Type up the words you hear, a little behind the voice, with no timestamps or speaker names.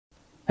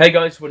Hey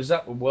guys, what is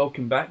up?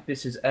 Welcome back.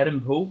 This is Ed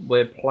and Paul.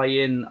 We're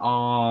playing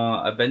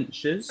our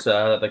adventures,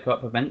 the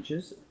co-op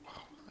adventures.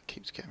 That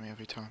keeps getting me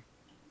every time.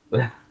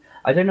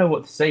 I don't know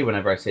what to say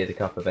whenever I say the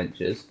co-op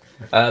adventures,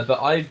 but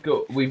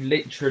we've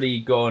literally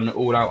gone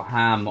all out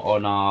ham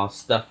on our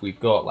stuff we've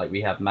got. Like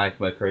we have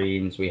magma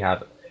creams, we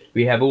have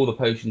all the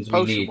potions we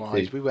Potion need to.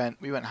 wise, we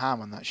went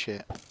ham on that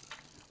shit.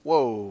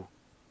 Whoa.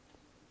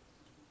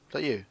 Is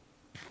that you?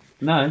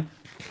 No,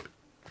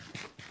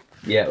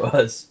 yeah, it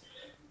was.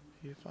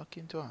 You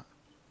fucking twat.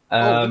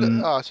 Oh,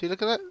 Um, see,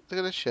 look at that. Look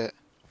at this shit.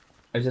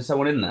 is there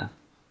someone in there?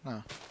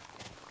 No.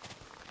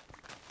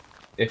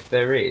 If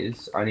there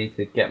is, I need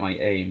to get my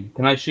aim.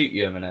 Can I shoot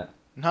you a minute?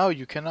 No,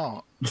 you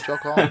cannot. Jog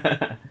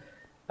on.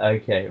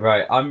 Okay,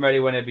 right. I'm ready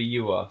whenever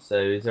you are. So,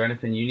 is there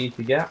anything you need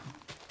to get?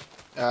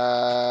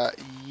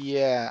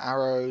 Yeah,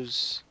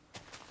 arrows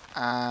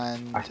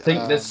and I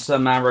think there's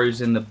some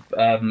arrows in the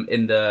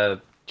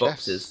chests.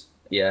 boxes.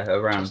 Yeah,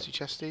 around.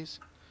 Chesties.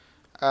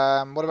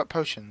 What about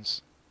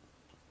potions?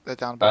 They're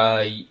down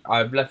bottom.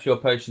 I've left your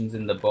potions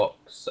in the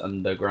box All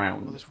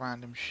underground. this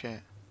random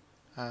shit.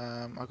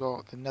 I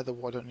got the nether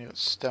wart. I don't need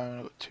stone.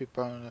 I got 2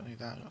 bone. I don't need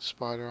that. I got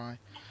spider eye.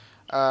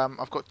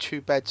 I've got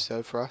 2 beds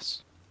though for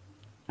us.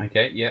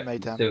 Okay, yeah.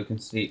 Made them. So we can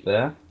sleep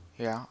there.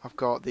 Yeah, I've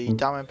got the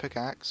diamond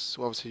pickaxe,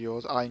 well, obviously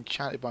yours. I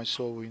enchanted my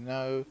sword, we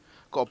know.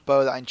 Got a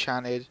bow that I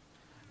enchanted.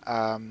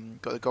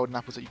 Got the golden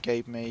apples that you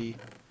gave me,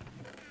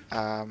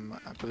 I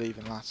believe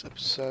in last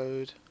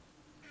episode.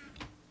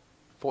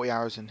 40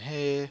 arrows in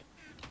here.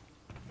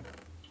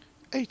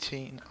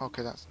 18.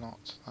 Okay, that's not.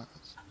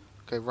 That's,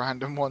 okay,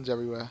 random ones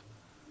everywhere.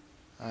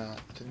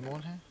 Any more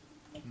in here?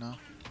 No.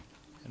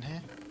 In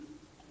here?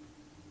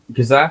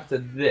 Because after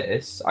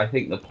this, I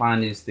think the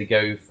plan is to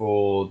go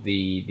for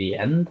the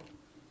end.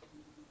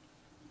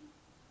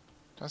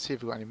 Don't see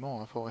if we got any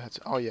more. I thought I had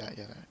to. Oh yeah,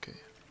 yeah. Okay.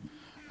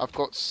 I've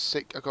got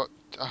 6. I got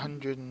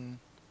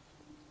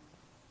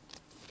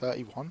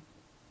 131.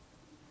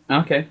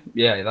 Okay,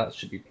 yeah, that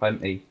should be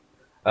plenty.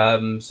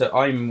 So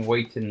I'm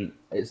waiting.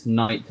 It's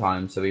night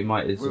time, so we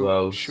might as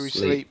well Should we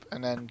sleep. sleep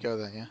and then go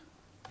there? Yeah.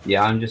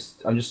 Yeah, I'm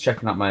just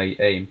checking out my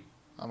aim.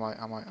 I might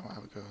have a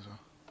go as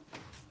well.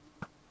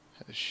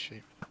 Hit the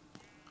sheep.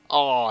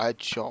 Oh,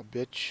 headshot,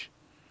 bitch.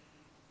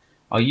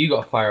 Oh, you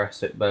got a fire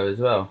aspect bow as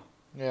well.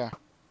 Yeah.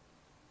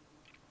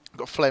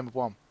 Got a flame of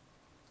 1.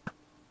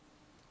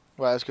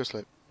 Right, let's go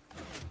sleep.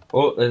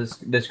 Oh,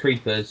 there's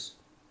creepers.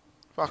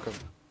 Fuck 'em.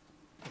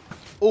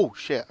 Oh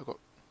shit! I got.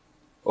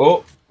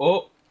 Oh,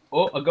 oh,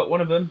 oh! I got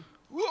one of them.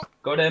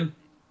 Got him.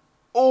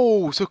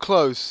 Oh, so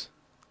close.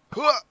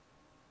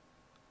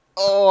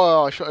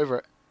 Oh, I shot over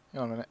it.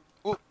 Hang on a minute.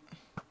 Ooh.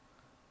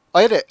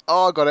 I hit it.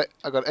 Oh, I got it.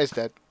 I got it. It's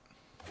dead.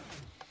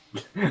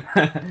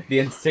 The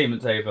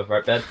entertainment's over,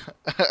 right, Ben?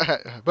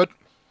 But.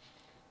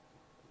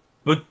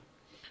 But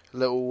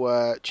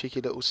Little cheeky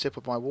little sip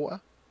of my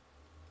water.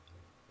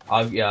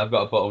 I've got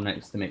a bottle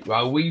next to me.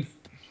 Well, we've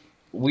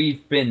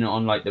been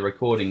on like the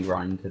recording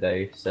grind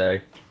today, so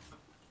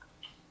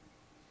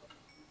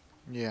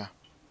Yeah.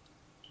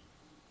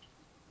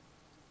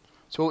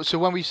 So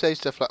when we say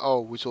stuff like,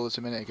 "Oh, we saw this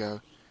a minute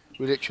ago,"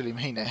 we literally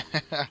mean it.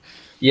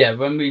 yeah.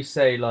 When we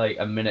say like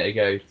a minute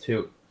ago,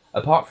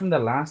 apart from the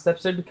last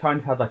episode, we kind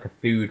of had like a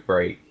food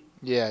break,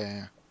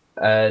 Yeah.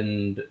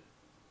 and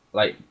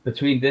like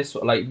between this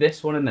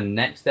one and the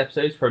next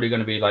episode is probably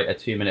going to be like a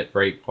 2 minute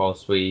break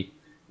whilst we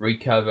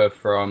recover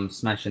from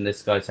smashing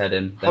this guy's head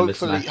in. Then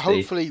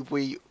Hopefully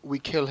we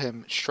kill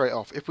him straight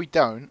off. If we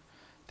don't,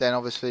 then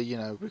obviously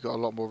we've got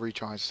a lot more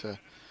retries to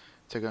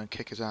go and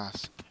kick his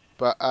ass.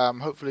 But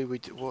hopefully we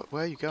do.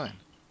 Where are you going?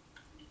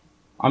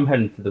 I'm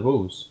heading to the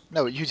walls.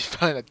 No, you just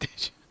fell in a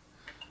ditch.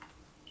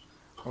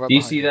 Right Do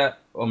you behind see that?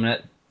 1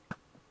 minute.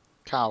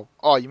 Cow.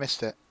 Oh, you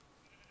missed it.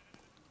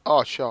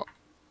 Oh, shot.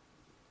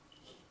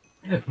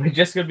 We're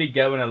just going to be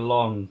going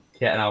along,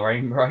 getting our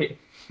aim right.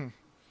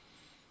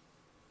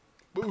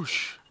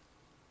 Boosh.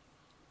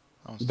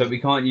 But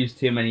we can't use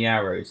too many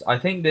arrows. I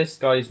think this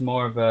guy's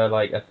more of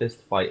a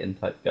fist fighting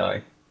type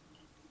guy.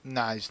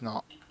 Nah, he's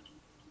not.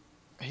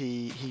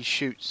 He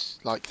shoots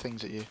like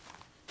things at you.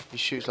 He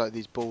shoots like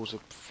these balls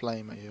of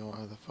flame at you, or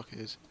whatever the fuck it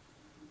is.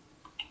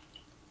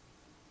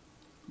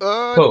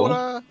 Cool.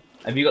 Water.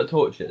 Have you got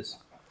torches?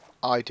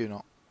 I do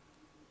not.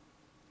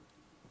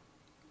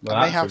 Well,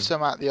 I may have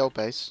some at the old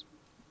base.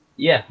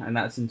 Yeah, and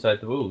that's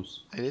inside the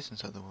walls. It is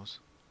inside the walls.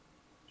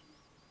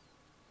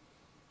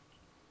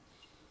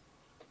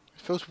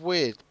 It feels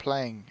weird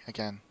playing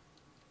again.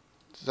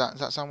 Does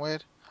that sound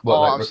weird? What,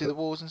 oh, like obviously the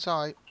walls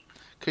inside.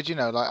 Because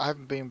like I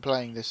haven't been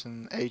playing this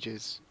in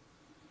ages.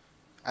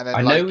 And then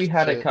I know we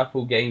had a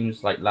couple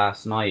games like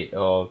last night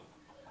of.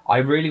 I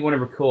really want to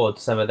record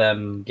some of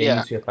them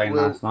games we were playing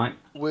last night.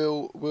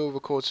 We'll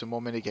record some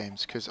more mini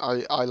games because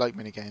I like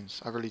mini games.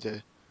 I really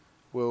do.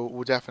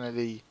 We'll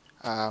definitely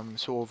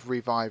sort of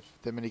revive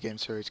the mini game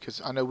series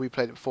because I know we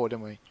played it before,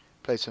 didn't we?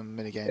 Played some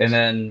mini games. And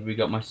then we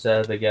got my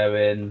server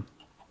going.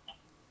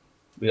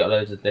 We got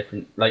loads of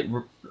different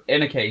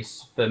in a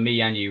case for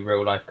me and you,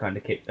 real life kind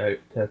of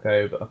took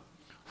over.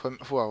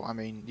 Well, I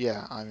mean,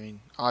 yeah,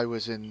 I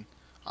was in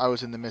I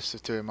was in the midst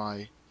of doing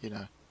my,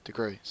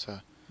 degree, so.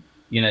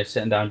 You know,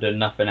 sitting down doing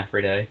nothing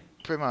every day.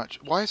 Pretty much.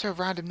 Why is there a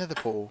random nether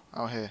portal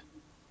out here?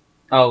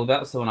 Oh,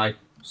 that's the one I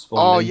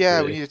spawned Oh, into.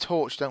 yeah, we need a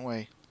torch, don't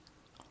we?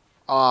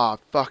 Ah,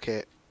 fuck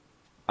it.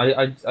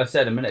 I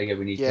said a minute ago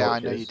we need Yeah,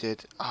 torches. I know you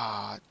did.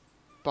 Ah,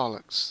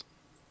 bollocks.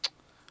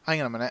 Hang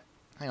on a minute.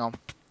 Hang on.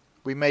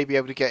 We may be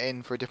able to get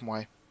in for a different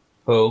way.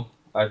 Cool.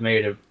 I've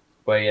made a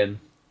way in.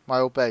 My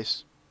old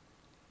base.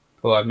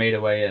 Cool, I've made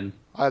a way in.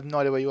 I have no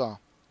idea where you are.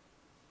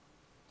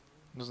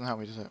 Doesn't help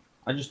me, does it?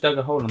 I just dug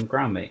a hole in the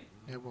ground, mate.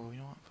 Yeah, well, you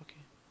know what? Fuck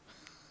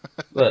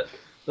you. Look,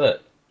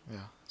 look. Yeah,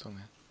 it's on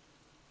there.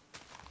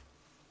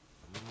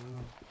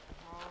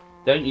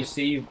 Don't you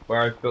see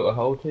where I've built a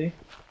hole to?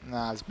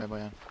 Nah, it's made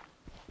my own.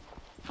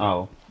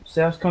 Oh.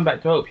 See, I was coming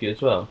back to help you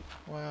as well.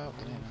 Well,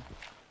 you know.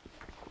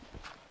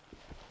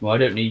 Well, I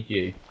don't need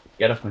you.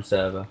 Get off my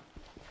server.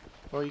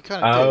 Well, you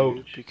kind of do,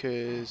 Ouch.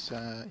 because,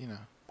 the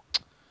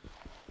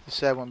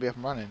server won't be up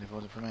and running if it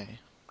wasn't for me.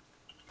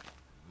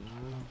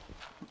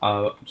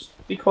 Oh,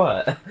 just be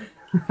quiet.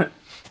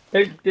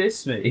 Don't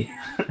diss me.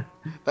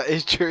 That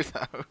is true,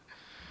 though.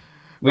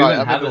 We Right,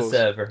 wouldn't I'm have a indoors.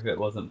 server if it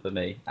wasn't for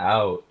me.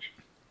 Ouch.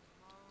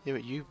 Yeah,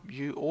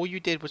 but all you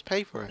did was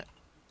pay for it.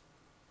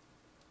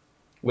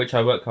 Which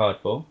I work hard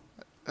for.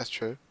 That's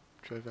true.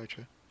 True, very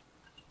true.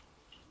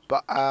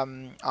 But,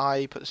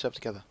 I put the server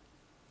together.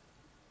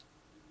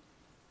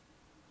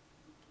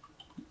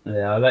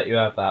 Yeah, I'll let you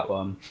have that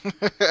one.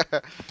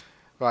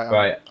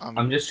 Right,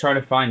 I'm just trying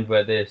to find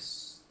where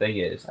this thing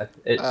is.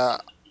 It's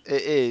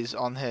it is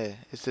on here.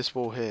 It's this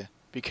wall here.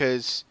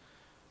 Because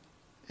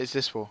it's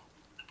this wall.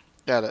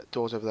 Yeah, look,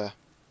 door's over there.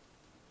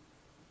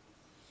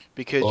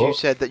 Because you Oh.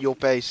 said that your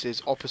base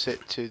is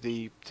opposite to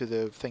the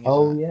thing.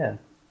 Oh isn't it? yeah.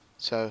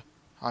 So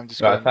I'm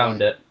just Right, I going found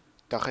by it.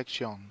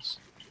 directions.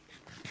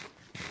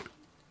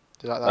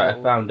 Do you like that? Right, I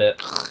little- found it.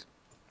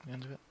 the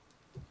end of it?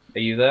 Are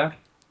you there?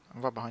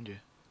 I'm right behind you.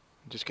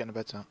 I'm just getting the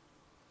beds out.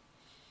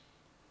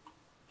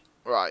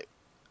 Right.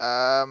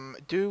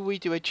 Do we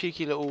do a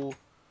cheeky little?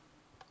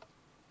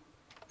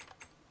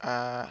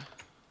 Why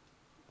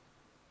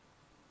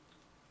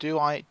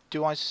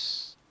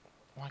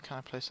can't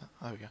I place that?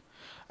 There we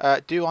go.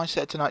 Do I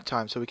set it to night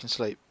time so we can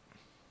sleep?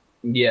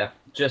 Yeah,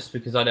 just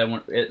because I don't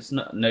want. It's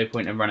no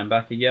point in running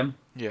back again.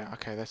 Yeah.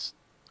 Okay.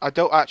 I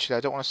don't want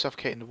to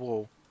suffocate in the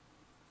wall.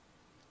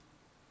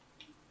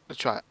 Let's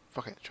try it.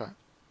 Fuck it. Try it.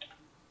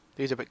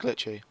 These are a bit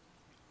glitchy.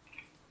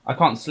 I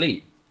can't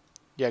sleep.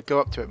 Yeah. Go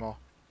up to it more.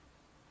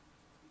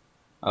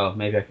 Oh,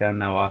 maybe I can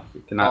now. I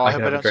can. I I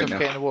hope can I have a don't drink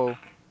suffocate now. in the wall.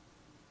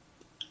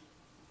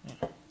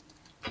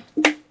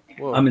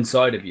 Whoa. I'm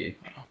inside of you.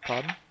 Oh,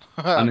 pardon?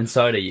 I'm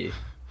inside of you.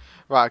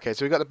 Right, okay,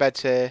 so we've got the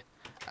beds here.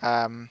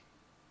 Got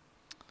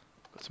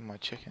some of my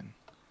chicken.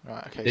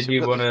 Right, okay. Did so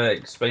you want to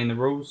explain the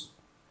rules?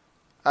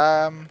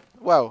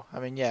 Well, I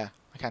mean, yeah,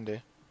 I can do.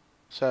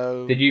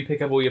 So... Did you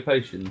pick up all your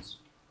potions?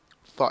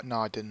 Fuck,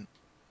 no, I didn't.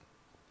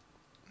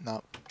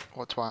 No.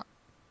 What twat?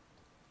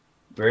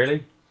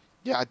 Really?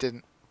 Yeah, I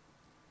didn't.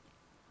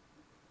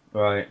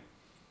 Right.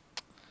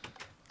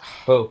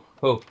 Pull,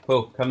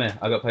 come here.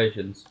 I got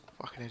potions.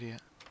 Fucking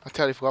idiot. I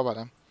totally forgot about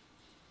them.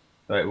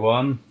 Right,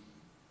 1,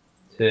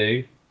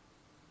 2.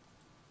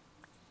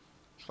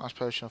 Slash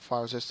potion of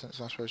fire resistance,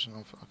 slash potion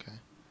of... Okay.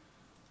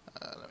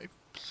 Let me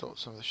sort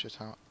some of this shit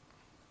out.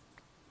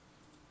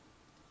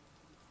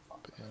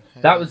 Put it in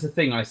here. That was the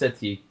thing I said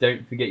to you.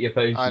 Don't forget your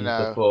potions I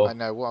know, before. I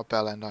know. What a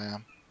bell end I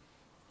am.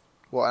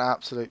 What an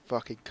absolute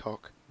fucking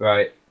cock.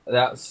 Right.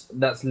 That's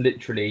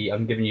literally.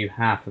 I'm giving you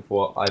half of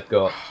what I've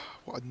got.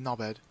 What a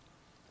knobhead.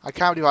 I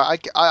can't believe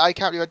I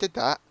can't believe I did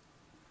that.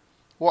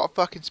 What a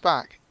fucking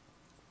spack.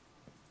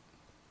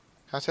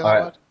 Can I say that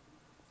Alright. word?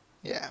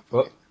 Yeah. fuck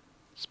What? it.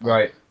 Spack.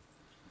 Right.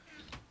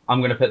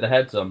 I'm gonna put the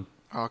heads on.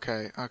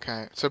 Okay,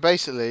 okay. So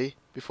basically,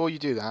 before you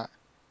do that,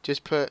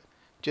 just put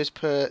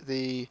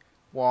the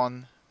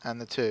 1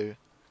 and the 2,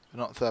 but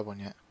not the third one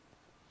yet.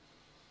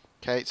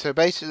 Okay, so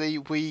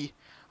basically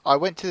I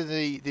went to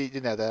the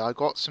nether, I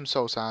got some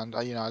soul sand,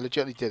 I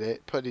legitimately did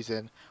it, put these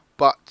in,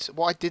 but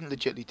what I didn't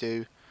legitimately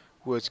do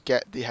was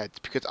get the heads,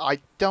 because I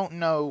don't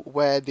know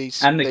where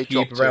these And the they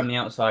cube dropped around to. the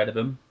outside of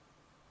them.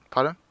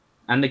 Pardon?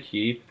 And the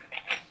cube.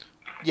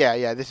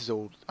 Yeah, this is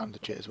all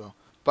unlegit as well.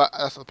 But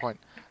that's not the point.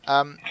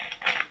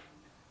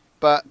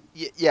 But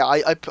yeah,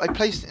 I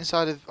placed it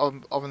inside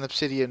of an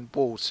obsidian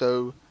wall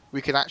so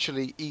we can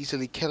actually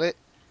easily kill it.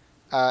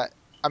 I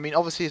mean,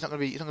 obviously it's not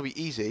gonna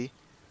be easy,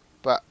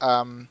 but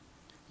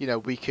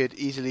we could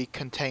easily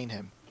contain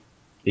him.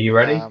 Are you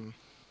ready?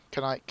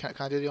 Can I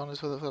do the honors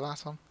for the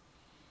last one?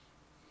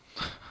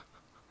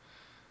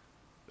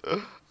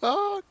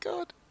 Oh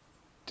god,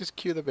 just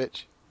cue the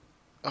bitch.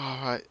 All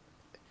right,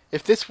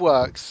 if this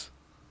works,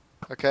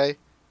 okay,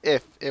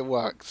 if it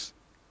works.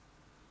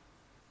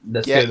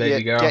 Let's go,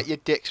 baby girl. Get your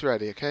dicks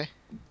ready, okay?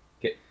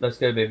 Let's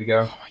go, baby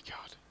girl. Oh my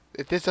god.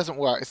 If this doesn't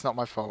work, it's not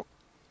my fault.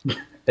 It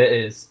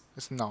is.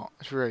 It's not.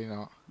 It's really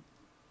not.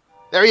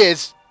 There he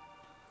is!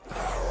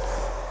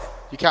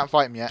 You can't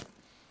fight him yet.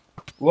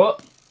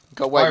 What? You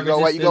gotta wait, you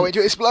gotta wait until it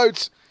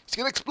explodes! It's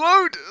gonna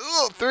explode.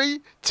 Oh, 3,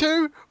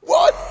 2,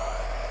 1.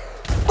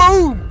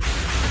 Boom!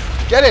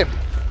 Get him.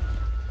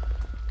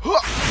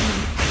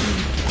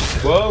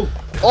 Whoa!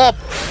 Oh,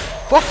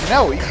 fucking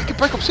hell! He can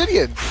break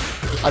obsidian.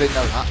 I didn't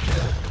know that.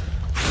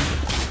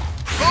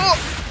 Oh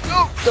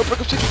no! Don't break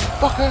obsidian,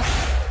 fucker!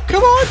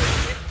 Come on,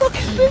 you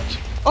fucking bitch!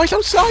 Oh, he's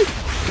outside.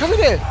 Come in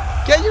here.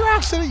 Get your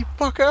ass in, you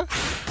fucker!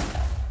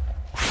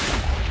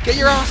 Get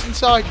your ass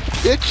inside,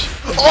 bitch!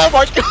 Oh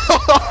my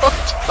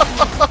god!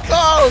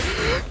 Oh,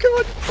 come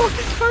on,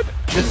 fucking cunt!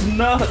 This is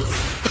nuts!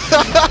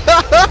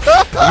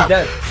 He's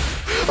dead.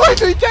 Oh,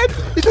 he's dead!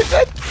 He's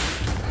dead!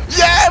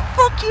 Yeah!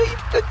 Fuck you, you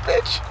big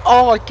bitch!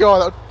 Oh my god,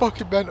 that was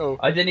fucking mental.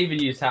 I didn't even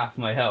use half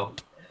my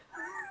health.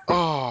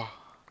 Oh.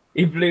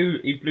 He blew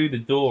the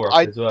door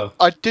up as well.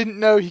 I didn't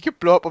know he could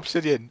blow up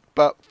obsidian,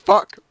 but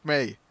fuck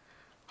me.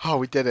 Oh,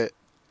 we did it.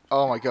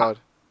 Oh my god.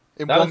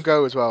 In That one was-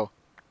 go as well.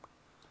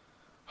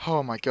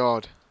 Oh my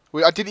god.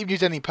 I didn't even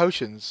use any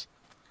potions.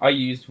 I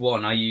used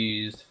one. I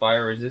used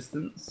fire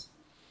resistance.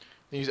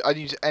 I didn't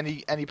use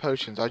any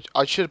potions.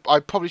 I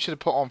probably should have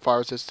put on fire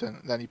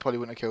resistant. Then he probably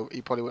wouldn't have killed.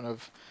 He probably wouldn't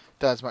have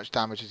done as much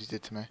damage as he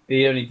did to me.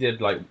 He only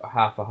did like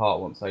half a heart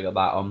once I got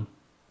that on.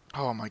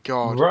 Oh my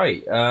god.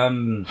 Right.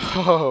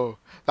 Oh,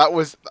 that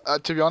was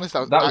to be honest,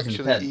 that was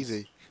actually intense.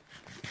 easy.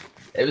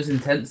 It was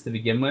intense to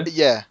begin with.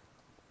 Yeah.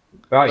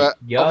 Right.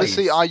 But guys.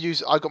 obviously, I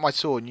got my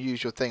sword, and you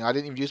used your thing. I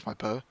didn't even use my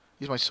bow.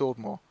 Use my sword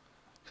more.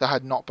 Because I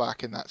had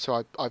knockback in that,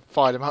 so I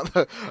fired him out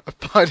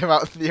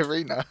of the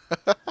arena.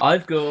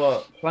 I've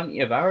got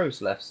plenty of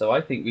arrows left, so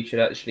I think we should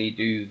actually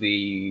do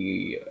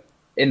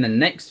in the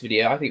next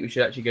video. I think we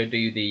should actually go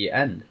do the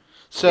end.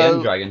 The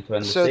end dragon to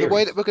end the series. The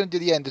way that we're going to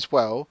do the end as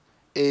well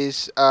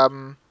is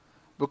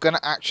we're going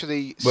to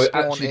actually We're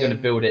actually going to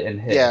build it in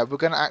here. Yeah, we're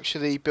going to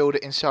actually build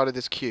it inside of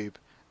this cube,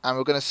 and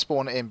we're going to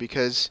spawn it in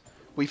because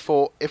we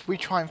thought if we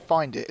try and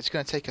find it, it's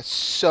going to take us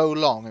so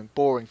long and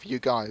boring for you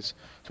guys.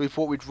 So we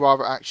thought we'd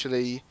rather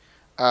actually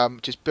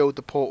just build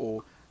the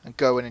portal and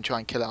go in and try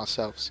and kill it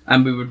ourselves.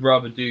 And we would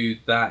rather do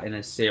that in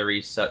a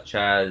series such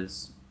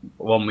as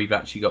one we've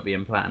actually got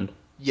being planned.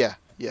 Yeah.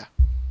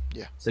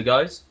 So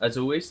guys, as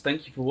always,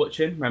 thank you for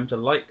watching. Remember to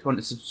like, comment,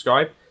 and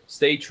subscribe.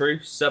 Stay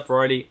true, sub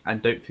Riley,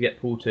 and don't forget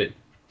Paul too.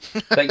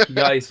 Thank you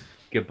guys.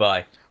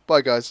 Goodbye.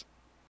 Bye guys.